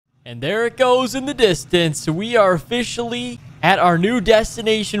And there it goes in the distance. We are officially at our new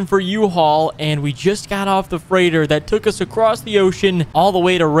destination for U-Haul, and we just got off the freighter that took us across the ocean all the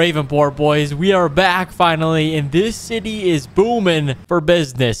way to Ravenport, boys. We are back finally, and this city is booming for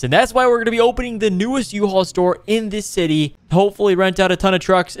business, and that's why we're going to be opening the newest U-Haul store in this city. Hopefully rent out a ton of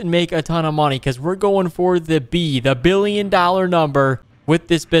trucks and make a ton of money, because we're going for the $1 billion number with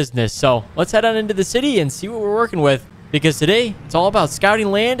this business. So let's head on into the city and see what we're working with. Because today, it's all about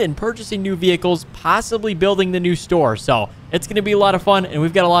scouting land and purchasing new vehicles, possibly building the new store. So it's going to be a lot of fun, and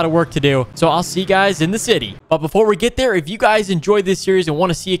we've got a lot of work to do. So I'll see you guys in the city. But before we get there, if you guys enjoyed this series and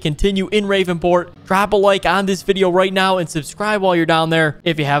want to see it continue in Ravenport, drop a like on this video right now and subscribe while you're down there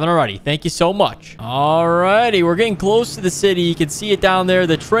if you haven't already. Thank you so much. Alrighty, we're getting close to the city. You can see it down there.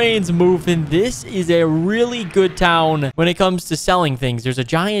 The train's moving. This is a really good town when it comes to selling things. There's a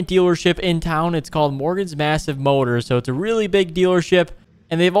giant dealership in town. It's called Morgan's Massive Motors. So it's a really big dealership.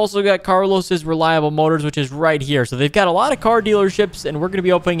 And they've also got Carlos's Reliable Motors, which is right here. So they've got a lot of car dealerships, and we're going to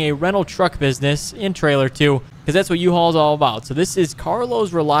be opening a rental truck business in trailer too, because that's what U-Haul is all about. So this is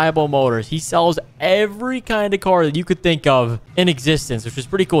Carlos Reliable Motors. He sells every kind of car that you could think of in existence, which is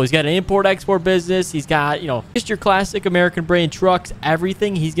pretty cool. He's got an import-export business. He's got, you know, just your classic American brand trucks.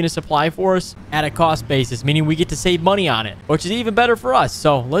 Everything he's going to supply for us at a cost basis, meaning we get to save money on it, which is even better for us.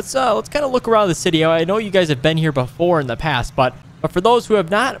 So let's kind of look around the city. I know you guys have been here before in the past, but for those who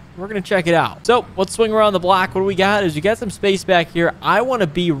have not, we're going to check it out. So let's swing around the block. What do we got is we got some space back here. I want to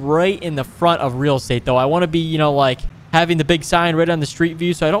be right in the front of real estate, though. I want to be, you know, like having the big sign right on the street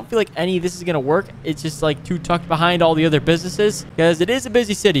view. So I don't feel like any of this is going to work. It's just like too tucked behind all the other businesses because it is a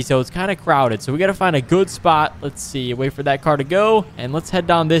busy city. So it's kind of crowded. So we got to find a good spot. Let's see. Wait for that car to go. And let's head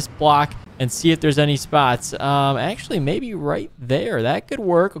down this block and see if there's any spots. Actually, maybe right there. That could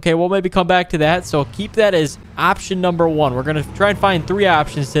work. Okay, we'll maybe come back to that. So keep that as option number one. We're going to try and find 3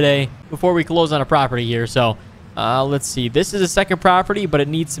 options today before we close on a property here. So let's see. This is a second property, but it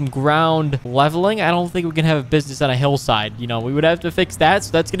needs some ground leveling. I don't think we can have a business on a hillside. You know, we would have to fix that.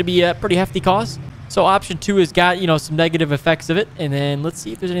 So that's going to be a pretty hefty cost. So option 2 has got, you know, some negative effects of it. And then let's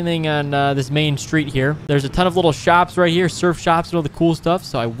see if there's anything on this main street here. There's a ton of little shops right here, surf shops and all the cool stuff.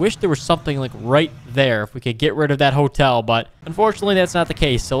 So I wish there was something like right there if we could get rid of that hotel. But unfortunately, that's not the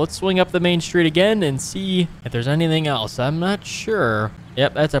case. So let's swing up the main street again and see if there's anything else. I'm not sure.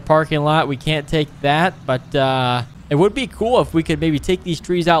 Yep, that's a parking lot. We can't take that, but it would be cool if we could maybe take these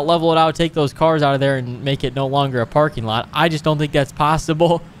trees out, level it out, take those cars out of there and make it no longer a parking lot. I just don't think that's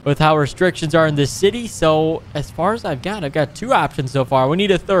possible with how restrictions are in this city. So as far as I've got 2 options so far. We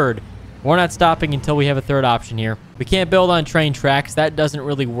need a third. We're not stopping until we have a third option here. We can't build on train tracks. That doesn't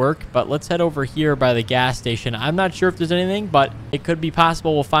really work. But let's head over here by the gas station. I'm not sure if there's anything, but it could be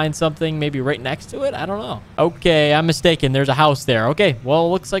possible we'll find something maybe right next to it. I don't know. Okay, I'm mistaken. There's a house there. Okay, well, it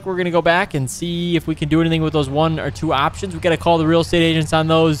looks like we're going to go back and see if we can do anything with those 1 or 2 options. We got to call the real estate agents on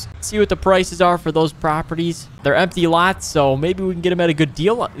those, see what the prices are for those properties. They're empty lots, so maybe we can get them at a good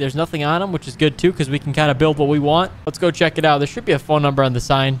deal. There's nothing on them, which is good too, because we can kind of build what we want. Let's go check it out. There should be a phone number on the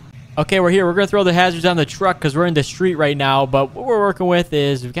sign. Okay, we're here. We're going to throw the hazards on the truck because we're in the street right now. But what we're working with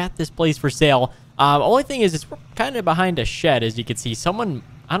is we've got this place for sale. Only thing is it's kind of behind a shed, as you can see. Someone,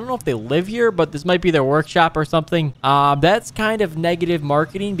 I don't know if they live here, but this might be their workshop or something. That's kind of negative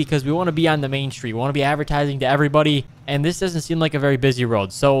marketing because we want to be on the main street. We want to be advertising to everybody. And this doesn't seem like a very busy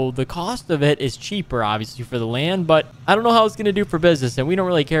road. So the cost of it is cheaper, obviously, for the land. But I don't know how it's going to do for business. And we don't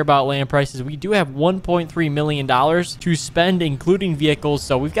really care about land prices. We do have $1.3 million to spend, including vehicles.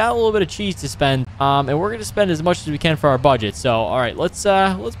 So we've got a little bit of cheese to spend. And we're going to spend as much as we can for our budget. So, all right, let's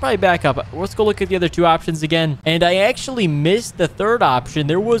probably back up. Let's go look at the other 2 options again. And I actually missed the third option.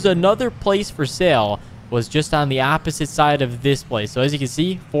 There was another place for sale. Was just on the opposite side of this place. So as you can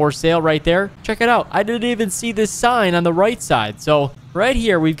see, for sale right there. Check it out. I didn't even see this sign on the right side. So right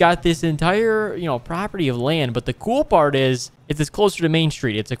here, we've got this entire, you know, property of land. But the cool part is it's closer to Main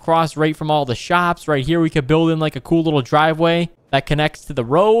Street. It's across right from all the shops. Right here, we could build in like a cool little driveway that connects to the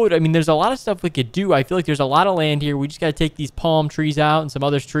road. I mean, there's a lot of stuff we could do. I feel like there's a lot of land here. We just got to take these palm trees out and some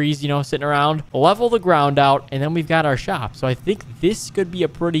other trees, you know, sitting around, level the ground out, and then we've got our shop. So I think this could be a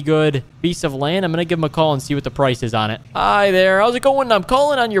pretty good piece of land. I'm going to give them a call and see what the price is on it. Hi there. How's it going? I'm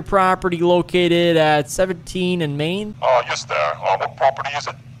calling on your property located at 17 in Maine. Yes, there. What property is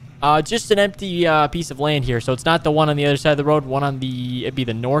it? Just an empty piece of land here. So it's not the one on the other side of the road, one on it'd be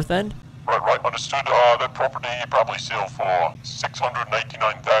the north end. Right, understood. That property probably sell for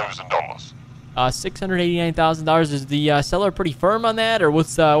 $689,000. $689,000. Is the seller pretty firm on that, or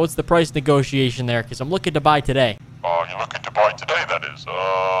what's the price negotiation there? Because I'm looking to buy today. You're looking to buy today, that is.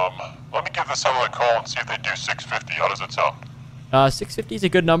 Let me give the seller a call and see if they do $650. How does it sound? 650 is a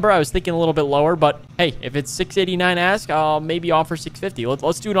good number. I was thinking a little bit lower, but hey, if it's 689 ask, I'll maybe offer 650.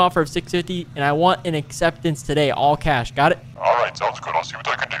 Let's do an offer of 650, and I want an acceptance today, all cash. Got it? All right, sounds good. I'll see what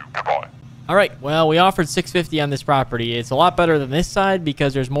I can do. Goodbye. All right, well, we offered 650 on this property. It's a lot better than this side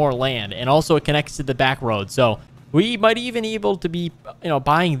because there's more land, and also it connects to the back road. So we might even be able to be,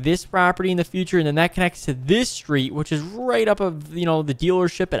 buying this property in the future, and then that connects to this street, which is right up of, the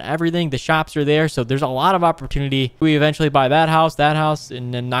dealership and everything. The shops are there, so there's a lot of opportunity. We eventually buy that house,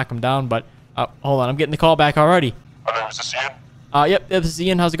 and then knock them down. But hold on, I'm getting the call back already. Hello, is this Ian? Yep, this is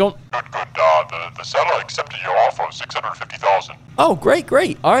Ian. How's it going? Good. The seller accepted your offer of 650,000. Oh,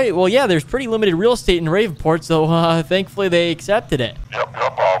 great. All right, well, yeah, there's pretty limited real estate in Ravenport, so thankfully they accepted it. Yep. Where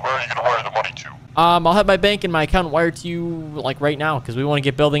are you going to wire the money to? I'll have my bank and my account wired to you, like, right now, because we want to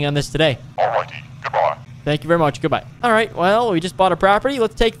get building on this today. Alrighty. Goodbye. Thank you very much. Goodbye. All right, well, we just bought a property.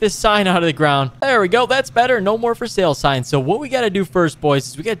 Let's take this sign out of the ground. There we go. That's better. No more for sale signs. So what we got to do first, boys,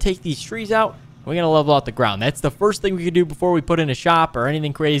 is we got to take these trees out. We're going to level out the ground. That's the first thing we could do before we put in a shop or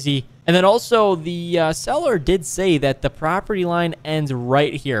anything crazy. And then also, the seller did say that the property line ends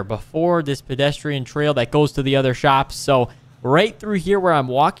right here before this pedestrian trail that goes to the other shops. So right through here where I'm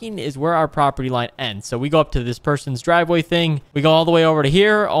walking is where our property line ends. So we go up to this person's driveway thing. We go all the way over to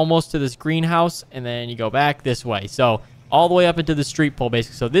here, almost to this greenhouse, and then you go back this way. So all the way up into the street pole,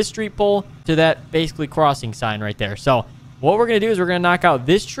 basically. So this street pole to that basically crossing sign right there. So what we're going to do is we're going to knock out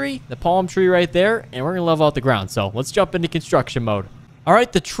this tree, the palm tree right there, and we're going to level out the ground. So let's jump into construction mode. All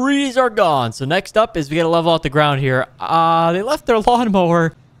right, the trees are gone. So next up is we got to level out the ground here. They left their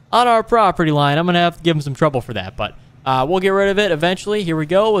lawnmower on our property line. I'm going to have to give them some trouble for that, but we'll get rid of it eventually. Here we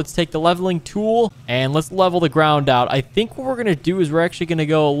go. Let's take the leveling tool and let's level the ground out. I think what we're going to do is we're actually going to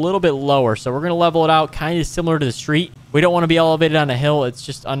go a little bit lower. So we're going to level it out kind of similar to the street. We don't want to be elevated on a hill. It's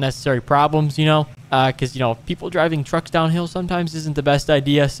just unnecessary problems, because, people driving trucks downhill sometimes isn't the best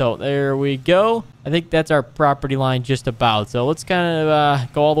idea. So there we go. I think that's our property line just about. So let's kind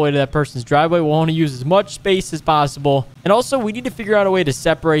of go all the way to that person's driveway. We'll want to use as much space as possible. And also, we need to figure out a way to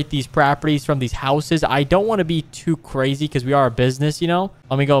separate these properties from these houses. I don't want to be too crazy because we are a business, Let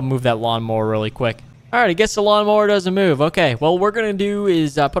me go move that lawnmower really quick. All right, I guess the lawnmower doesn't move. Okay, well, what we're going to do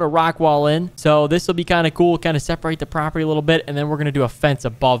is put a rock wall in. So this will be kind of cool, kind of separate the property a little bit. And then we're going to do a fence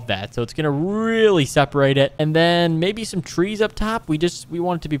above that. So it's going to really separate it. And then maybe some trees up top. We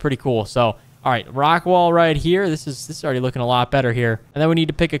want it to be pretty cool. So, all right, rock wall right here. This is already looking a lot better here. And then we need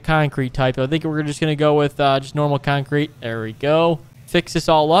to pick a concrete type. I think we're just going to go with just normal concrete. There we go. Fix this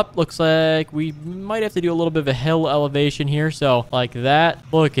all up. Looks like we might have to do a little bit of a hill elevation here. So like that.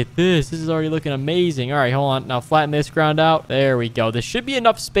 Look at this. This is already looking amazing. All right, hold on. Now flatten this ground out. There we go. This should be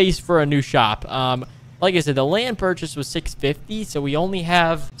enough space for a new shop. Like I said, the land purchase was $650, so we only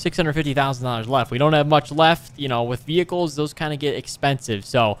have $650,000 left. We don't have much left. With vehicles, those kind of get expensive.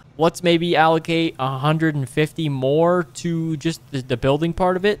 So let's maybe allocate 150 more to just the building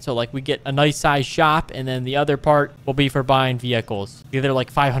part of it. So like we get a nice size shop, and then the other part will be for buying vehicles. Either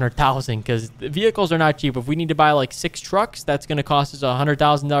like 500,000, because the vehicles are not cheap. If we need to buy like 6 trucks, that's going to cost us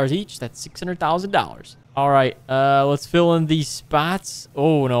 $100,000 each. That's $600,000. All right, let's fill in these spots.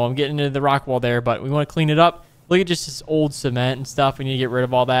 Oh, no, I'm getting into the rock wall there, but we want to clean it up. Look at just this old cement and stuff. We need to get rid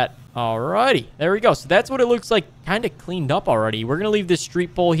of all that. All righty, there we go. So that's what it looks like, kind of cleaned up already. We're going to leave this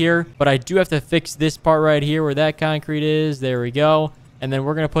street pole here, but I do have to fix this part right here where that concrete is. There we go. And then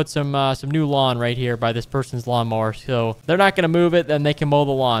we're going to put some new lawn right here by this person's lawnmower. So they're not going to move it, then they can mow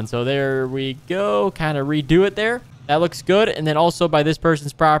the lawn. So there we go, kind of redo it there. That looks good. And then also by this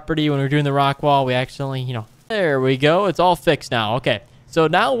person's property, when we're doing the rock wall, we actually, there we go. It's all fixed now. Okay. So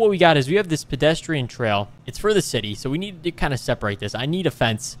now what we got is we have this pedestrian trail. It's for the city, so we need to kind of separate this. I need a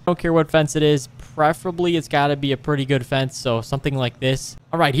fence. I don't care what fence it is. Preferably, it's got to be a pretty good fence, so something like this.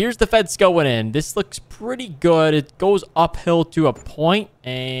 All right, here's the fence going in. This looks pretty good. It goes uphill to a point,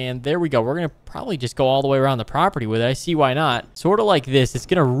 and there we go. We're going to probably just go all the way around the property with it. I see why not. Sort of like this. It's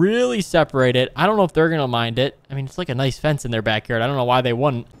going to really separate it. I don't know if they're going to mind it. I mean, it's like a nice fence in their backyard. I don't know why they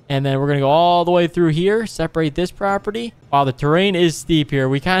wouldn't. And then we're going to go all the way through here, separate this property. Wow, the terrain is steep here.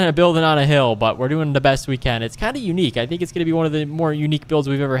 We kind of building on a hill, but we're doing the best we can. It's kind of unique. I think it's going to be one of the more unique builds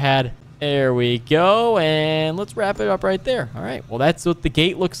we've ever had. There we go. And let's wrap it up right there. All right. Well, that's what the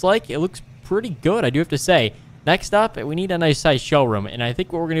gate looks like. It looks pretty good, I do have to say. Next up, we need a nice size showroom. And I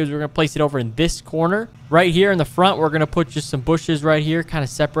think what we're going to do is we're going to place it over in this corner. Right here in the front, we're going to put just some bushes right here, kind of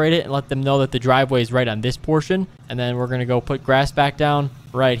separate it and let them know that the driveway is right on this portion. And then we're going to go put grass back down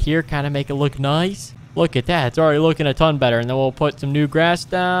right here, kind of make it look nice. Look at that. It's already looking a ton better. And then we'll put some new grass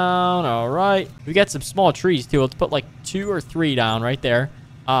down. All right. We got some small trees, too. Let's put like 2 or 3 down right there.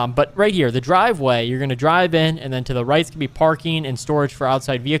 But right here, the driveway, you're going to drive in, and then to the right is going to be parking and storage for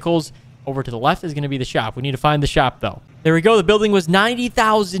outside vehicles. Over to the left is going to be the shop. We need to find the shop, though. There we go. The building was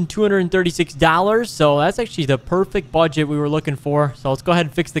 $90,236, so that's actually the perfect budget we were looking for. So let's go ahead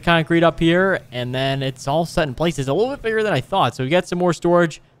and fix the concrete up here, and then it's all set in place. It's a little bit bigger than I thought, so we got some more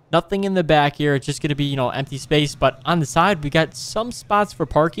storage. Nothing in the back here. It's just going to be, empty space. But on the side, we got some spots for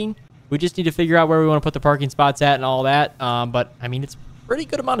parking. We just need to figure out where we want to put the parking spots at and all that. But, I mean, it's a pretty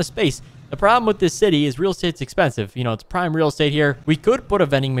good amount of space. The problem with this city is real estate's expensive. It's prime real estate here. We could put a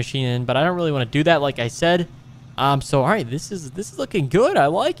vending machine in, but I don't really want to do that, like I said. So, all right, this is looking good. I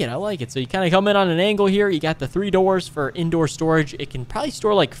like it. I like it. So you kind of come in on an angle here. You got the 3 doors for indoor storage. It can probably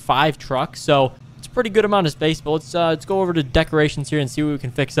store like 5 trucks. So it's a pretty good amount of space. But let's go over to decorations here and see what we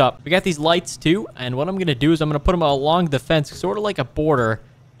can fix up. We got these lights too. And what I'm going to do is I'm going to put them along the fence, sort of like a border.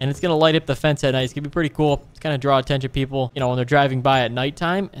 And it's going to light up the fence at night. It's going to be pretty cool. It's kind of draw attention to people, when they're driving by at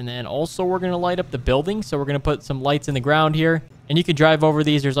nighttime. And then also we're going to light up the building. So we're going to put some lights in the ground here. And you can drive over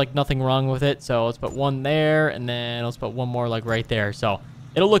these. There's like nothing wrong with it. So let's put one there. And then let's put one more like right there. So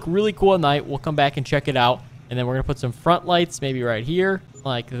it'll look really cool at night. We'll come back and check it out. And then we're going to put some front lights maybe right here,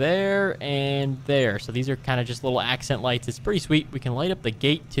 like there and there. So these are kind of just little accent lights. It's pretty sweet. We can light up the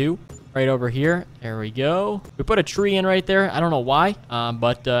gate too. Right over here. There we go. We put a tree in right there. I don't know why,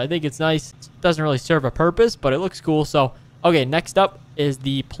 but I think it's nice. It doesn't really serve a purpose, but it looks cool. So, okay, next up is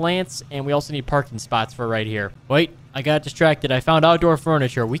the plants, and we also need parking spots for right here. Wait, I got distracted. I found outdoor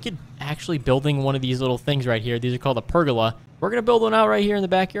furniture. We could actually building one of these little things right here. These are called a pergola. We're going to build one out right here in the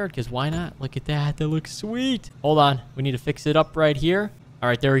backyard because why not? Look at that. That looks sweet. Hold on. We need to fix it up right here. All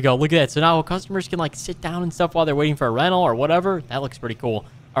right, there we go. Look at that. So now customers can like sit down and stuff while they're waiting for a rental or whatever. That looks pretty cool.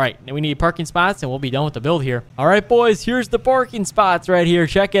 All right, now we need parking spots, and we'll be done with the build here. All right, boys, here's the parking spots right here.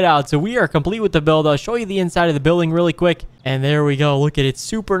 Check it out. So we are complete with the build. I'll show you the inside of the building really quick. And there we go. Look at it.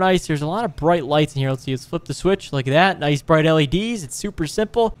 Super nice. There's a lot of bright lights in here. Let's see. Let's flip the switch. Look at that. Nice bright LEDs. It's super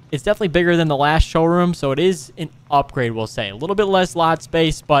simple. It's definitely bigger than the last showroom, so it is an upgrade, we'll say. A little bit less lot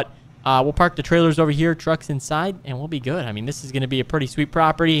space, but we'll park the trailers over here, trucks inside, and we'll be good. I mean, this is going to be a pretty sweet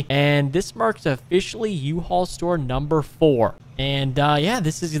property. And this marks officially U-Haul store number 4. And yeah,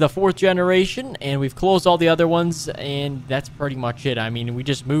 this is the 4th generation, and we've closed all the other ones, and that's pretty much it. I mean, we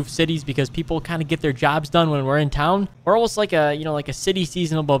just move cities because people kind of get their jobs done when we're in town. We're almost like a, like a city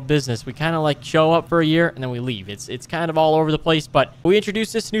seasonal business. We kind of like show up for a year and then we leave. It's kind of all over the place, but we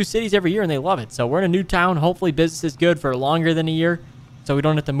introduce this to new cities every year and they love it. So we're in a new town. Hopefully business is good for longer than a year, so we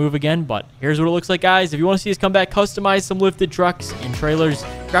don't have to move again. But here's what it looks like, guys. If you want to see us come back, customize some lifted trucks and trailers,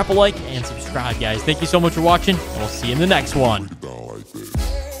 drop a like and subscribe, guys. Thank you so much for watching, and we'll see you in the next one.